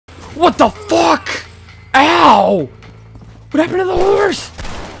What the fuck? Ow! What happened to the horse?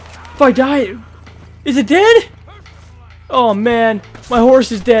 If I die, is it dead? Oh man, my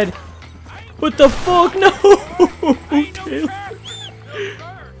horse is dead. What the fuck? No!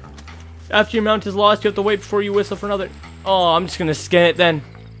 After your mount is lost, you have to wait before you whistle for another. Oh, I'm just gonna scan it then.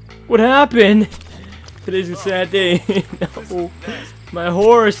 What happened? Today's a sad day. No. My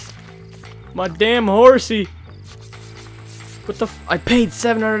horse. My damn horsey. What the f— I paid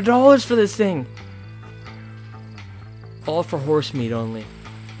 $700 for this thing. All for horse meat only.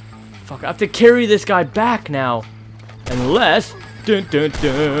 Fuck, I have to carry this guy back now. Unless... Dun, dun,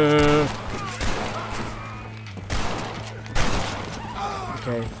 dun.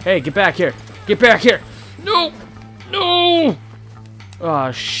 Okay. Hey, get back here. Get back here. No! No!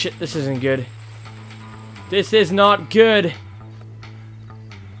 Oh, shit. This isn't good. This is not good.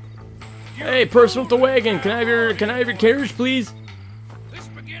 Hey, person with the wagon. Can I have your carriage, please?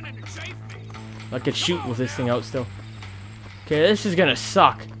 I could shoot with this thing out still. Okay, this is gonna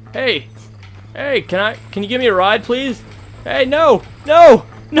suck. Hey! Hey, can you give me a ride, please? Hey, no! No!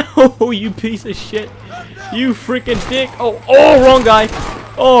 No, you piece of shit. You freaking dick. Oh, oh, wrong guy.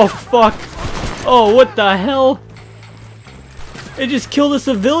 Oh, fuck. Oh, what the hell? It just killed a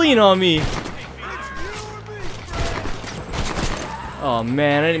civilian on me. Oh,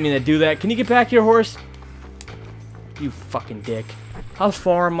 man, I didn't mean to do that. Can you get back here, horse? You fucking dick. How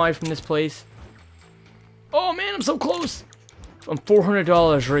far am I from this place? Oh, man, I'm so close. I'm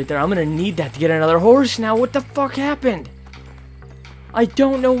 $400 right there. I'm gonna need that to get another horse now. What the fuck happened? I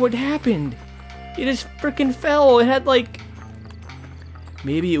don't know what happened. It just freaking fell. It had like...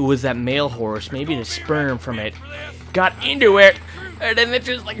 Maybe it was that male horse. Maybe the sperm from it got into it. And then it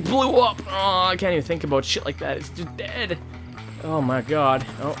just like blew up. Oh, I can't even think about shit like that. It's just dead. Oh my god.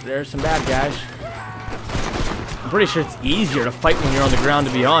 Oh, there's some bad guys. I'm pretty sure it's easier to fight when you're on the ground,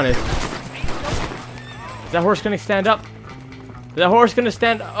 to be honest. Is that horse gonna stand up? Is that horse gonna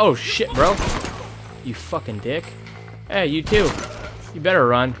stand up? Oh shit, bro. You fucking dick. Hey, you too. You better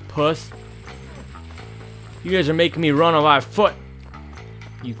run, puss. You guys are making me run on my foot.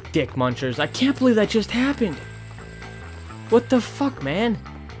 You dick munchers. I can't believe that just happened. What the fuck, man?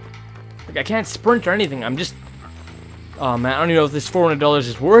 Like, I can't sprint or anything. I'm just... Oh, man. I don't even know if this $400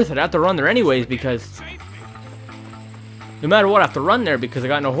 is worth it. I have to run there anyways because... No matter what, I have to run there because I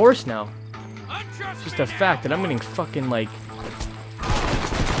got no horse now. It's just a fact that I'm getting fucking, like...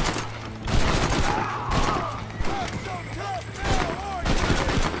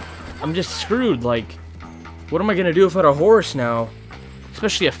 I'm just screwed. Like, what am I gonna do if I had a horse now?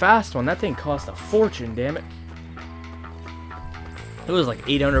 Especially a fast one. That thing cost a fortune, damn it. It was like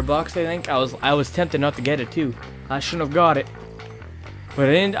 800 bucks, I think. I was tempted not to get it too. I shouldn't have got it. But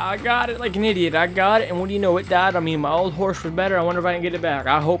then I got it like an idiot. I got it, and what do you know, it died. I mean, my old horse was better. I wonder if I can get it back.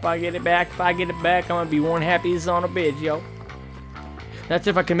 I hope I get it back. If I get it back, I'm gonna be one happy son of a bitch, yo. That's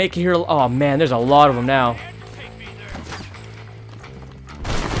if I can make it here. Oh man, there's a lot of them now.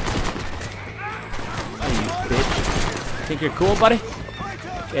 Think you're cool, buddy?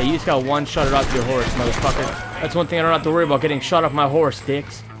 Yeah, you just got one shot it off your horse, motherfucker. That's one thing I don't have to worry about, getting shot off my horse,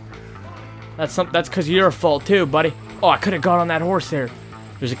 dicks. That's because of your fault too, buddy. Oh, I could have got on that horse there.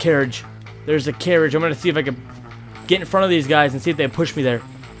 There's a carriage. There's a carriage. I'm gonna see if I can get in front of these guys and see if they push me there.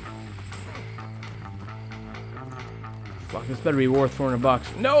 Fuck, this better be worth 400 bucks.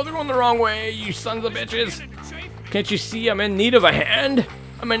 No, they're going the wrong way, you sons of bitches. Can't you see I'm in need of a hand?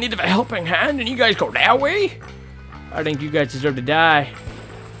 I'm in need of a helping hand, and you guys go that way? I think you guys deserve to die.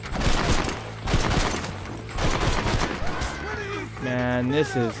 Man,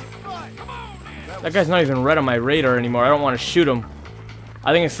 this is... That guy's not even red on my radar anymore. I don't want to shoot him.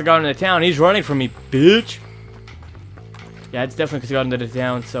 I think it's the guy in the town. He's running from me, bitch. Yeah, it's definitely because he got into the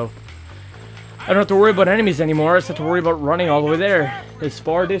town, so... I don't have to worry about enemies anymore. I just have to worry about running all the way there. This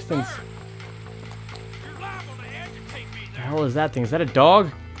far distance. What the hell is that thing? Is that a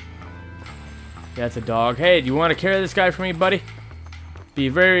dog? Yeah, it's a dog. Hey, do you want to carry this guy for me, buddy?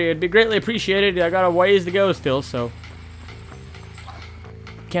 It'd be greatly appreciated. I got a ways to go still, so...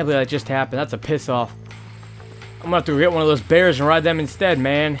 Can't believe that just happened. That's a piss off. I'm gonna have to get one of those bears and ride them instead,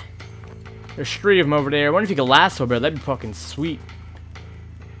 man. There's 3 of them over there. I wonder if you could lasso a bear. That'd be fucking sweet.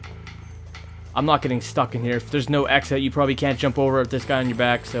 I'm not getting stuck in here. If there's no exit, you probably can't jump over with this guy on your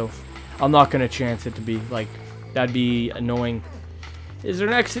back, so... I'm not gonna chance it to be, like... That'd be annoying. Is there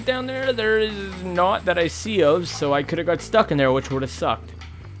an exit down there? There is not that I see of, so I could have got stuck in there, which would have sucked.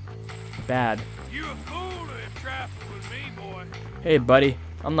 Bad. You a fool to traffic with me, boy. Hey, buddy.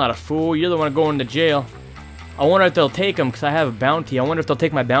 I'm not a fool. You're the one going to jail. I wonder if they'll take him, because I have a bounty. I wonder if they'll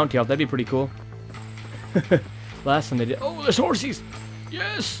take my bounty off. That'd be pretty cool. Last time they did. Oh, there's horses.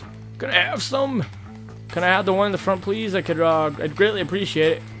 Yes. Can I have some? Can I have the one in the front, please? I'd greatly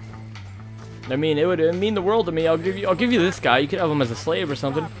appreciate it. I mean, it would mean the world to me. I'll give you this guy. You could have him as a slave or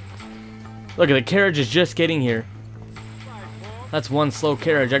something. Look, the carriage is just getting here. That's one slow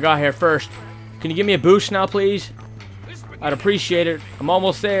carriage. I got here first. Can you give me a boost now, please? I'd appreciate it. I'm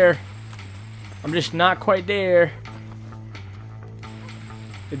almost there. I'm just not quite there.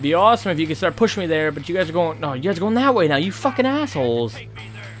 It'd be awesome if you could start pushing me there, but you guys are going... No, you guys are going that way now, you fucking assholes.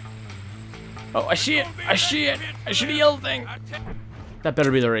 Oh, I see it. I see it. I see the yellow thing. That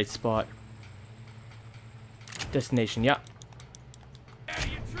better be the right spot. Destination, yeah.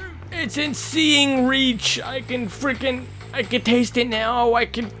 It's in seeing reach. I can taste it now.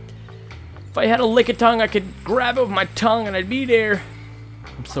 If I had a lick of tongue, I could grab it with my tongue and I'd be there.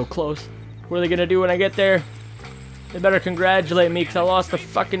 I'm so close. What are they gonna do when I get there? They better congratulate me because I lost a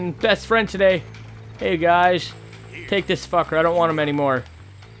fucking best friend today. Hey guys, take this fucker. I don't want him anymore.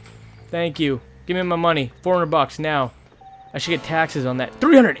 Thank you. Give me my money. 400 bucks now. I should get taxes on that.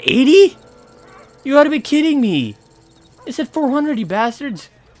 380? You gotta be kidding me. It said 400, you bastards.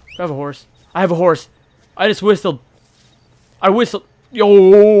 I have a horse. I have a horse. I just whistled. I whistled.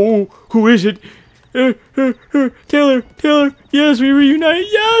 Yo, who is it? Taylor, Taylor. Yes, we reunite.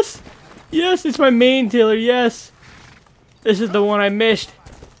 Yes. Yes, it's my main Taylor. Yes. This is the one I missed.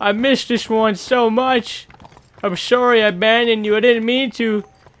 I missed this one so much. I'm sorry I abandoned you. I didn't mean to.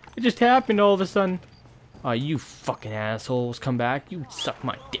 It just happened all of a sudden. Oh, you fucking assholes. Come back. You suck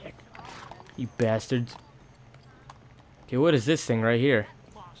my dick. You bastards. Okay, what is this thing right here?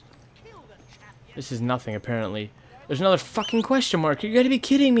 This is nothing, apparently. There's another fucking question mark. You gotta be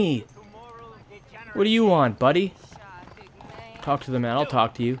kidding me. What do you want, buddy? Talk to the man. I'll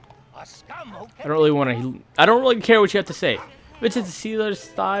talk to you. I don't really want to... I don't really care what you have to say. It's at the other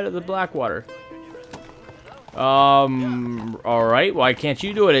side of the Blackwater. Alright. Why can't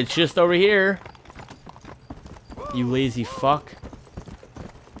you do it? It's just over here. You lazy fuck.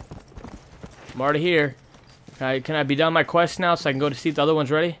 I'm already here. Can I be done my quest now so I can go to see if the other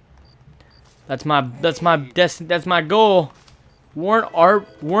one's ready? That's my goal.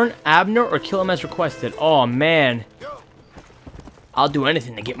 Warn Abner or kill him as requested. Oh man. I'll do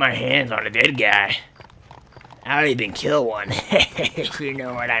anything to get my hands on a dead guy. I don't even kill one. If you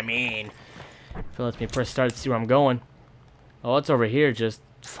know what I mean. If it lets me press start to see where I'm going. Oh, it's over here. Just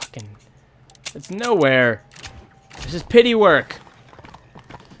fucking. It's nowhere. This is pity work.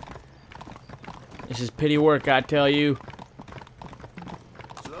 This is pity work, I tell you.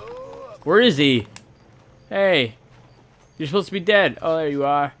 Where is he? Hey. You're supposed to be dead. Oh, there you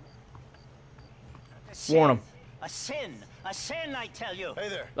are. Warn him. A sin, I tell you. Hey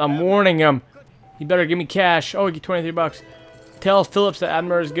there. I'm warning him. He better give me cash. Oh, get 23 bucks. Tell Phillips that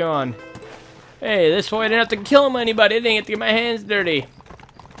Abner is gone. Hey, this way I didn't have to kill him anybody. I didn't have to get my hands dirty.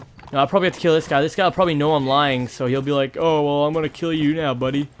 No, I'll probably have to kill this guy. This guy will probably know I'm lying, so he'll be like, oh, well, I'm gonna kill you now,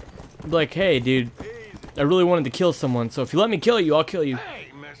 buddy. I'll be like, hey, dude, I really wanted to kill someone, so if you let me kill you, I'll kill you.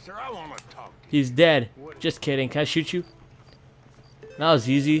 Hey, mister, I want to talk to you. He's dead. Just kidding. Can I shoot you? That was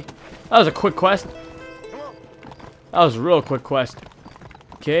easy. That was a quick quest. That was a real quick quest.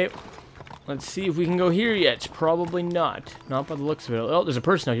 Okay. Let's see if we can go here yet. Probably not. Not by the looks of it. Oh, there's a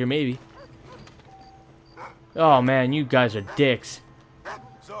person out here, maybe. Oh, man, you guys are dicks.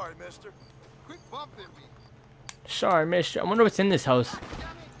 Sorry, mister. Quit bumping me. Sorry, mister. I wonder what's in this house.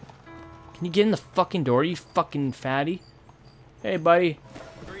 Can you get in the fucking door, you fucking fatty? Hey, buddy.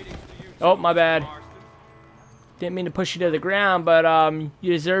 Oh, my bad. Didn't mean to push you to the ground, but,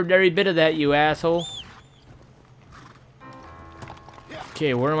 you deserved every bit of that, you asshole.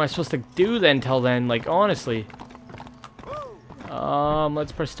 Okay, what am I supposed to do then till then? Like, honestly.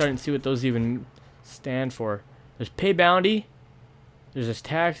 Let's press start and see what those even stand for. There's pay bounty. There's this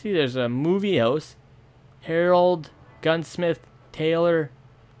taxi. There's a movie house. Herald, gunsmith, tailor,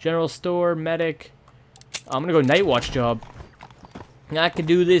 general store, medic. I'm gonna go night watch job. I can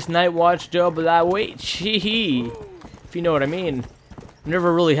do this night watch job without wait. Chee. If you know what I mean.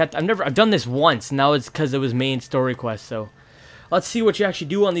 I've done this once. Now it's because it was main story quest. So let's see what you actually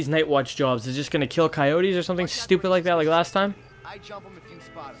do on these night watch jobs. Is it just gonna kill coyotes or something stupid like that, like last time?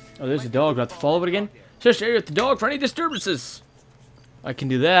 Oh, there's a dog. Do I have to follow it again? Just area with the dog for any disturbances. I can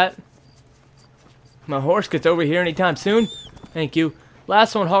do that. My horse gets over here anytime soon. Thank you.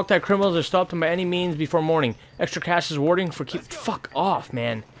 Last one, hog-tied criminals are stopped by any means before morning. Extra cash is rewarding for keep. Fuck off,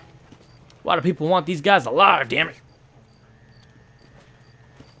 man. A lot of people want these guys alive, damn it.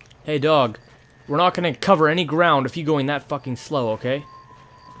 Hey, dog. We're not gonna cover any ground if you're going that fucking slow, okay?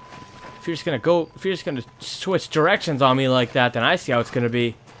 If you're just gonna switch directions on me like that, then I see how it's gonna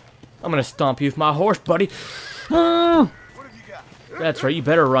be. I'm gonna stomp you with my horse, buddy. That's right, you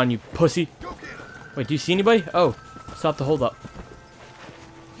better run, you pussy. Wait, do you see anybody? Oh, stop the hold up.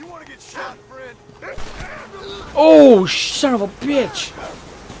 You want to get shot, friend? Oh, son of a bitch!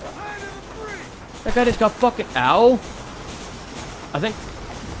 That guy just got fucking ow. I think.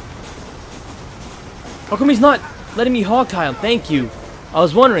 How come he's not letting me hog tie him? Thank you. I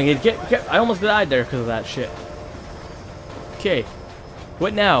was wondering. I almost died there because of that shit. Okay.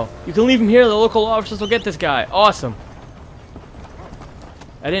 What now? You can leave him here. The local officers will get this guy. Awesome.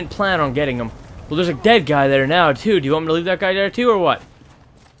 I didn't plan on getting him. Well, there's a dead guy there now, too. Do you want me to leave that guy there, too, or what?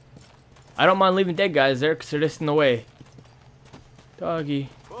 I don't mind leaving dead guys there because they're just in the way. Doggy.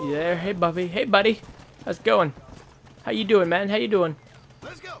 You there? Hey, Buffy. Hey, buddy. How's it going? How you doing, man? How you doing?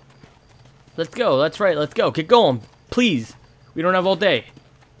 Let's go. Let's go. That's right. Let's go. Get going. Please. We don't have all day.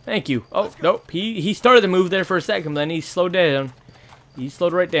 Thank you. Oh, nope. He started to move there for a second, but then he slowed down. He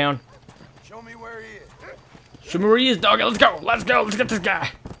slowed right down. Show me where he is. Show me where he is, doggy. Let's go. Let's go. Let's get this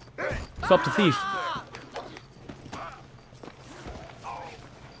guy. Stop the thief.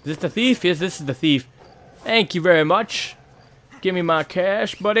 Is this the thief? Yes, this is the thief. Thank you very much. Give me my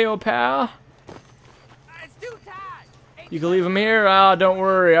cash, buddy, old pal. You can leave him here? Ah, don't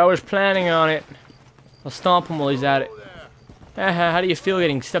worry. I was planning on it. I'll stomp him while he's at it. How do you feel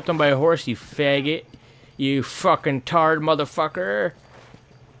getting stepped on by a horse, you faggot? You fucking tard motherfucker.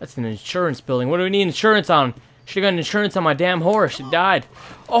 That's an insurance building. What do we need insurance on? Should've got insurance on my damn horse. It died.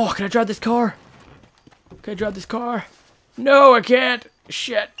 Oh, can I drive this car? Can I drive this car? No, I can't.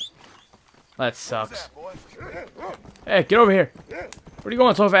 Shit. That sucks. Hey, get over here. What are you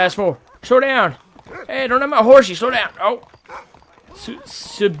going so fast for? Slow down. Hey, don't have my horse, you slow down. Oh.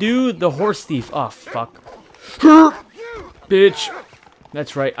 Subdue the horse thief. Oh, fuck. Bitch.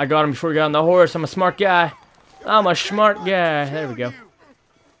 That's right. I got him before he got on the horse. I'm a smart guy. I'm a smart guy. There we go.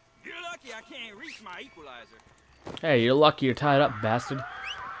 You're lucky I can't reach my equalizer. Hey, you're lucky you're tied up, bastard.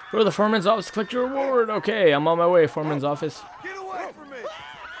 Go to the foreman's office to collect your reward. Okay, I'm on my way, foreman's office. Get away from me.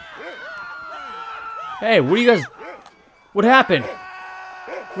 Hey, what are you guys... What happened?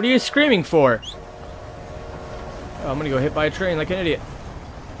 What are you screaming for? Oh, I'm gonna go hit by a train like an idiot.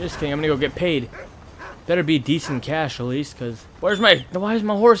 Just kidding, I'm gonna go get paid. Better be decent cash at least, cause... Why is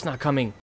my horse not coming?